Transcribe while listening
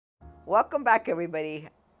Welcome back, everybody.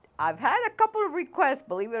 I've had a couple of requests,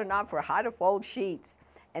 believe it or not, for how to fold sheets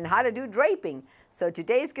and how to do draping. So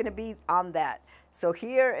today's going to be on that. So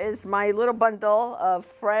here is my little bundle of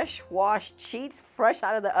fresh washed sheets, fresh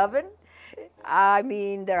out of the oven. I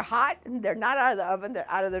mean, they're hot, they're not out of the oven,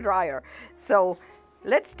 they're out of the dryer. So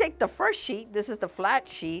let's take the first sheet. This is the flat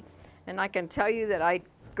sheet, and I can tell you that I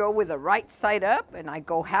go with the right side up and I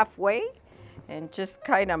go halfway and just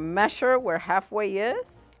kind of measure where halfway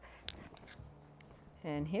is.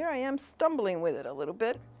 And here I am stumbling with it a little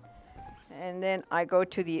bit. And then I go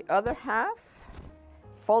to the other half,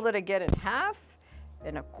 fold it again in half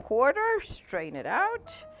and a quarter, straighten it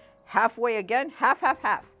out, halfway again, half, half,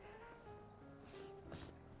 half.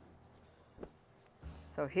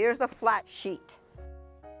 So here's the flat sheet.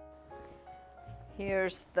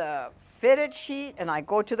 Here's the fitted sheet, and I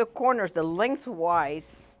go to the corners, the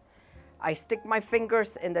lengthwise. I stick my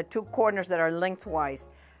fingers in the two corners that are lengthwise.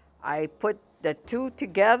 I put the two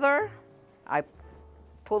together, I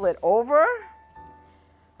pull it over,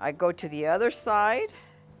 I go to the other side,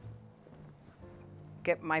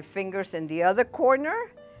 get my fingers in the other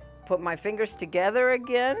corner, put my fingers together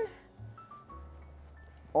again,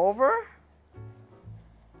 over.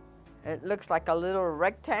 It looks like a little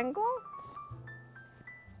rectangle.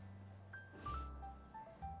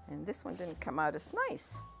 And this one didn't come out as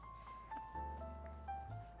nice.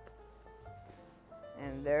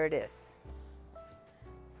 And there it is.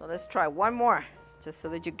 So let's try one more, just so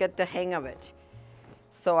that you get the hang of it.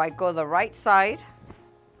 So I go the right side,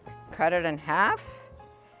 cut it in half,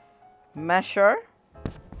 measure,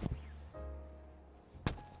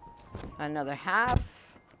 another half,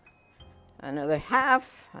 another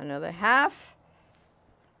half, another half.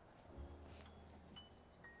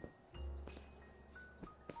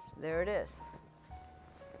 There it is.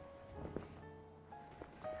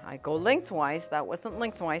 I go lengthwise. That wasn't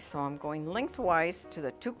lengthwise, so I'm going lengthwise to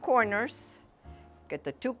the two corners. Get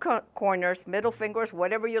the two corners, middle fingers,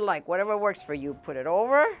 whatever you like, whatever works for you. Put it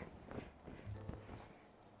over.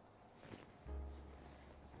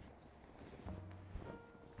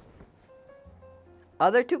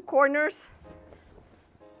 Other two corners.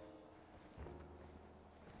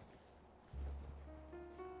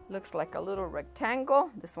 Looks like a little rectangle.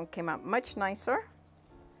 This one came out much nicer.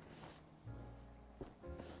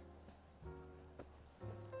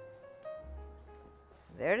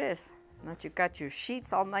 There it is. Now you got your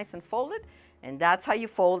sheets all nice and folded, and that's how you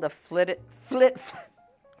fold a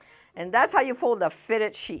and that's how you fold a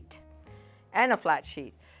fitted sheet and a flat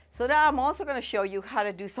sheet. So now I'm also going to show you how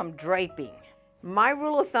to do some draping. My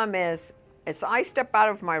rule of thumb is, as I step out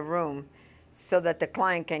of my room so that the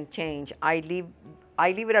client can change, I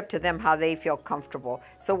leave it up to them how they feel comfortable.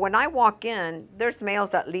 So when I walk in, there's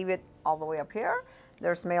males that leave it all the way up here.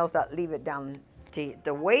 There's males that leave it down to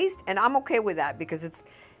the waist, and I'm okay with that because it's,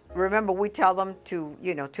 remember, we tell them to,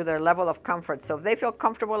 to their level of comfort. So if they feel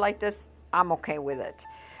comfortable like this, I'm okay with it.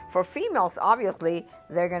 For females, obviously,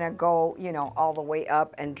 they're gonna go, all the way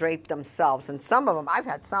up and drape themselves. And some of them, I've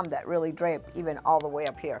had some that really drape even all the way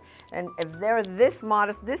up here. And if they're this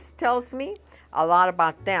modest, this tells me a lot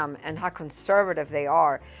about them and how conservative they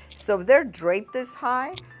are. So if they're draped this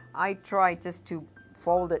high, I try just to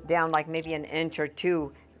fold it down like maybe an inch or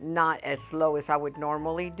two, not as slow as I would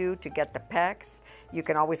normally do to get the pecs. You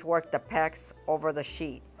can always work the pecs over the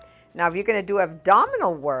sheet. Now, if you're gonna do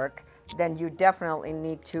abdominal work, then you definitely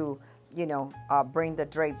need to, bring the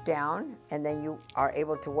drape down, and then you are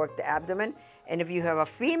able to work the abdomen. And if you have a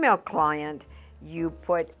female client, you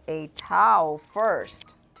put a towel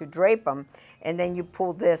first to drape them, and then you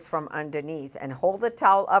pull this from underneath and hold the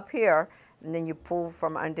towel up here, and then you pull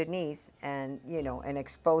from underneath and, and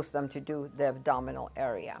expose them to do the abdominal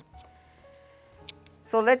area.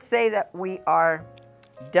 So let's say that we are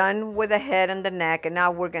done with the head and the neck, and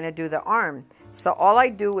now we're gonna do the arm. So all I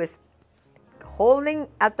do is, holding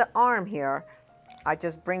at the arm here, I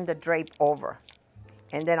just bring the drape over,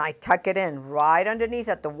 and then I tuck it in right underneath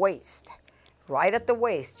at the waist, right at the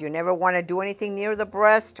waist. You never wanna do anything near the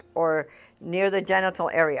breast or near the genital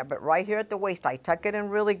area, but right here at the waist, I tuck it in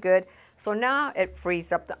really good. So now it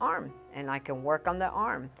frees up the arm, and I can work on the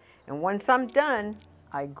arm. And once I'm done,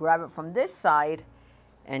 I grab it from this side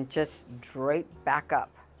and just drape back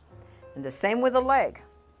up. And the same with the leg.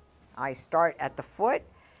 I start at the foot,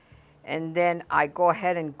 and then I go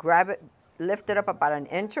ahead and grab it, lift it up about an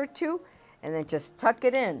inch or two, and then just tuck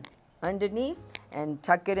it in underneath and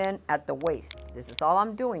tuck it in at the waist. This is all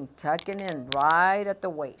I'm doing, tucking in right at the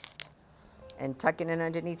waist. And tucking in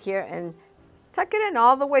underneath here and tuck it in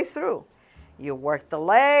all the way through. You work the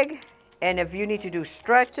leg, And if you need to do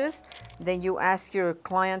stretches, then you ask your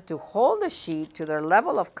client to hold the sheet to their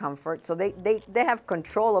level of comfort so they have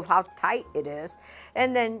control of how tight it is.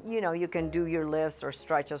 And then, you know, you can do your lifts or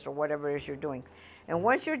stretches or whatever it is you're doing. And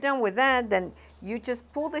once you're done with that, then you just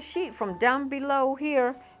pull the sheet from down below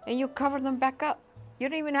here and you cover them back up. You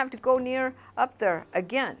don't even have to go near up there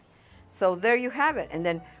again. So there you have it. And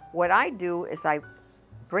then what I do is I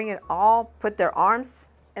bring it all, put their arms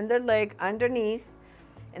and their leg underneath,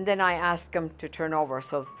 and then I ask them to turn over.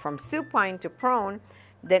 So from supine to prone,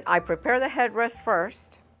 then I prepare the headrest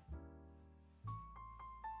first.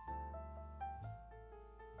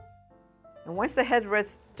 And once the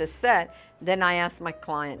headrest is set, then I ask my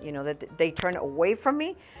client, you know, that they turn away from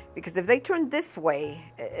me, because if they turn this way,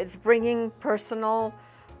 it's bringing personal,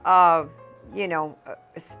 you know,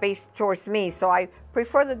 space towards me. So I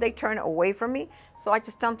prefer that they turn away from me. So I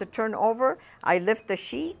just tell them to turn over. I lift the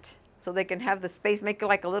sheet so they can have the space, make it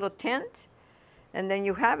like a little tent, and then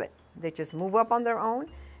you have it. They just move up on their own,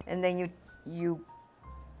 and then you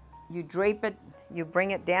drape it, you bring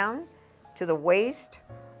it down to the waist.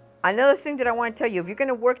 Another thing that I want to tell you, if you're going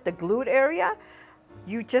to work the glute area,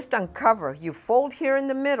 you just uncover. You fold here in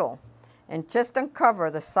the middle and just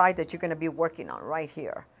uncover the side that you're going to be working on right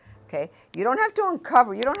here. Okay? You don't have to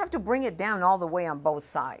uncover. You don't have to bring it down all the way on both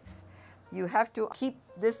sides. You have to keep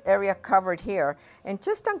this area covered here and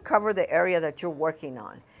just uncover the area that you're working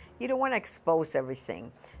on. You don't want to expose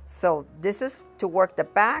everything. So this is to work the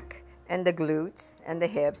back and the glutes and the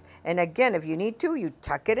hips. And again, if you need to, you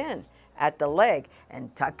tuck it in at the leg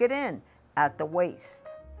and tuck it in at the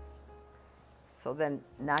waist. So then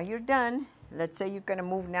now you're done. Let's say you're going to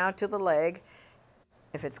move now to the leg.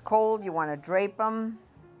 If it's cold, you want to drape them.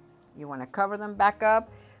 You want to cover them back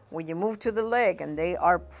up. When you move to the leg and they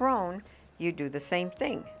are prone, you do the same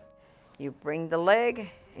thing. You bring the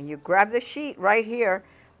leg and you grab the sheet right here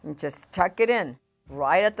and just tuck it in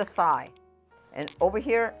right at the thigh and over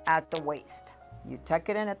here at the waist. You tuck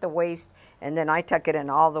it in at the waist, and then I tuck it in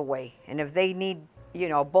all the way. And if they need, you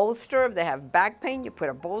know, a bolster, if they have back pain, you put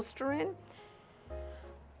a bolster in.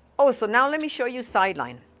 Oh, so now let me show you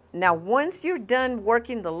sideline. Now, once you're done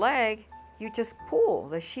working the leg, you just pull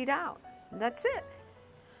the sheet out. And that's it.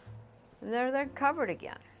 And they're covered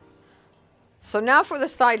again. So now for the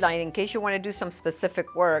sideline, in case you want to do some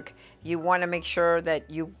specific work, you want to make sure that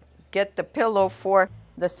you get the pillow for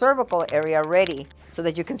the cervical area ready so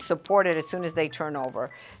that you can support it as soon as they turn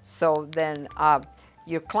over. So then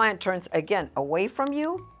your client turns again away from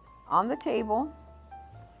you on the table,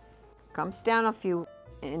 comes down a few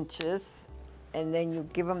inches, and then you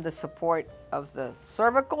give them the support of the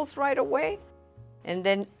cervicals right away. And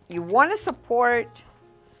then you want to support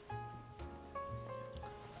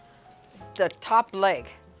the top leg.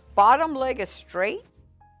 Bottom leg is straight,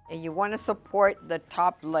 and you want to support the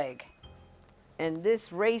top leg. And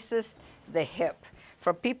this raises the hip.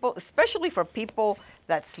 For people, especially for people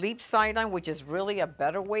that sleep sideline, which is really a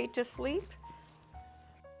better way to sleep,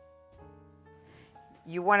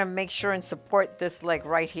 you want to make sure and support this leg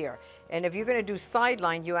right here. And if you're going to do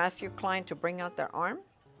sideline, you ask your client to bring out their arm.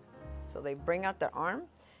 So they bring out their arm,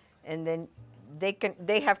 and then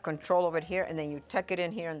they have control of it here, and then you tuck it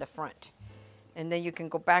in here in the front. And then you can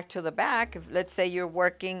go back to the back. If, let's say you're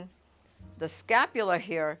working the scapula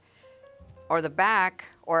here, or the back,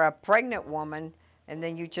 or a pregnant woman, and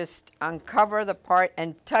then you just uncover the part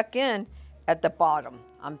and tuck in at the bottom.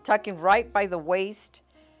 I'm tucking right by the waist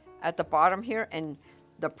at the bottom here, and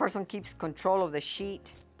the person keeps control of the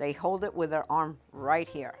sheet. They hold it with their arm right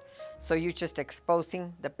here. So you're just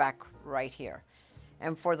exposing the back right here.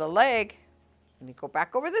 And for the leg, let me go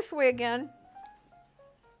back over this way again.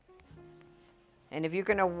 And if you're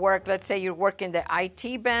gonna work, let's say you're working the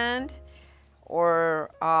IT band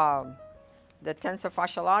or the tensor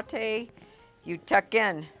fasciae latae, you tuck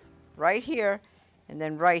in right here and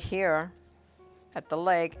then right here at the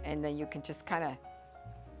leg, and then you can just kind of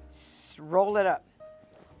roll it up.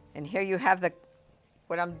 And here you have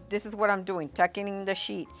this is what I'm doing, tucking in the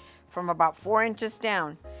sheet from about 4 inches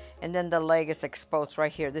down, and then the leg is exposed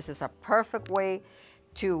right here. This is a perfect way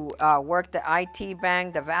to work the IT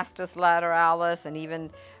band, the vastus lateralis, and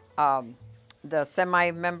even the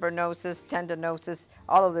semimembranosus, tendinosis.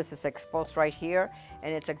 All of this is exposed right here,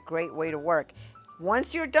 and it's a great way to work.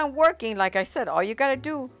 Once you're done working, like I said, all you got to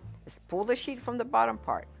do is pull the sheet from the bottom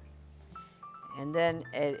part. And then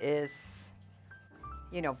it is,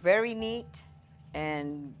 you know, very neat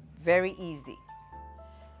and very easy.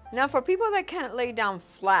 Now for people that can't lay down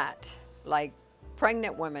flat, like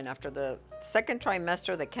pregnant women after the second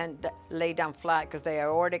trimester that can't lay down flat because their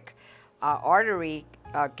aortic artery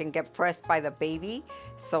can get pressed by the baby.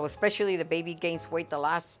 So especially the baby gains weight the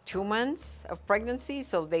last 2 months of pregnancy,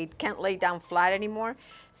 so they can't lay down flat anymore.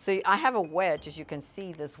 So I have a wedge, as you can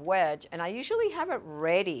see, this wedge, and I usually have it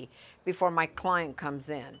ready before my client comes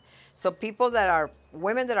in. So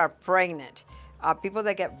women that are pregnant, people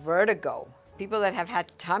that get vertigo, people that have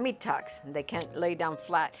had tummy tucks and they can't lay down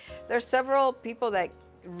flat. There's several people that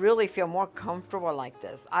really feel more comfortable like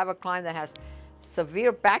this. I have a client that has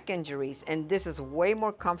severe back injuries, and this is way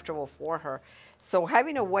more comfortable for her. So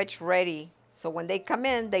having a wedge ready, so when they come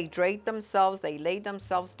in, they drape themselves, they lay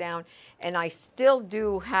themselves down, and I still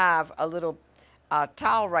do have a little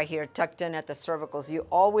towel right here tucked in at the cervicals. You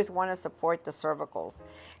always want to support the cervicals,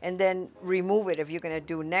 and then remove it if you're going to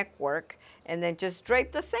do neck work, and then just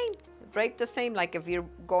drape the same. Drape the same, like if you're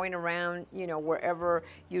going around, you know, wherever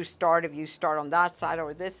you start, if you start on that side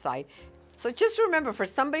or this side. So just remember, for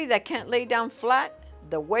somebody that can't lay down flat,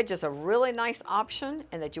 the wedge is a really nice option,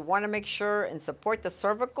 and that you want to make sure and support the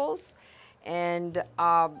cervicals. And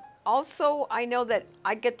also, I know that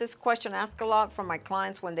I get this question asked a lot from my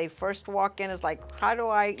clients when they first walk in. Is like, how do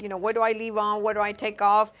I, you know, what do I leave on? What do I take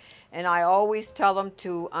off? And I always tell them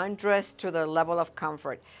to undress to their level of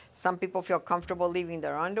comfort. Some people feel comfortable leaving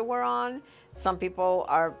their underwear on. Some people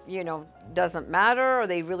are, you know, doesn't matter, or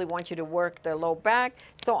they really want you to work their low back.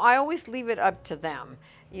 So I always leave it up to them.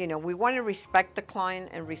 You know, we want to respect the client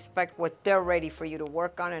and respect what they're ready for you to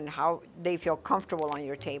work on and how they feel comfortable on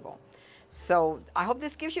your table. So I hope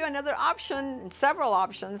this gives you another option, several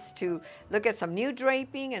options to look at some new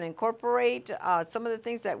draping and incorporate some of the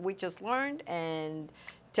things that we just learned. And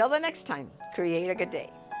till the next time, create a good day.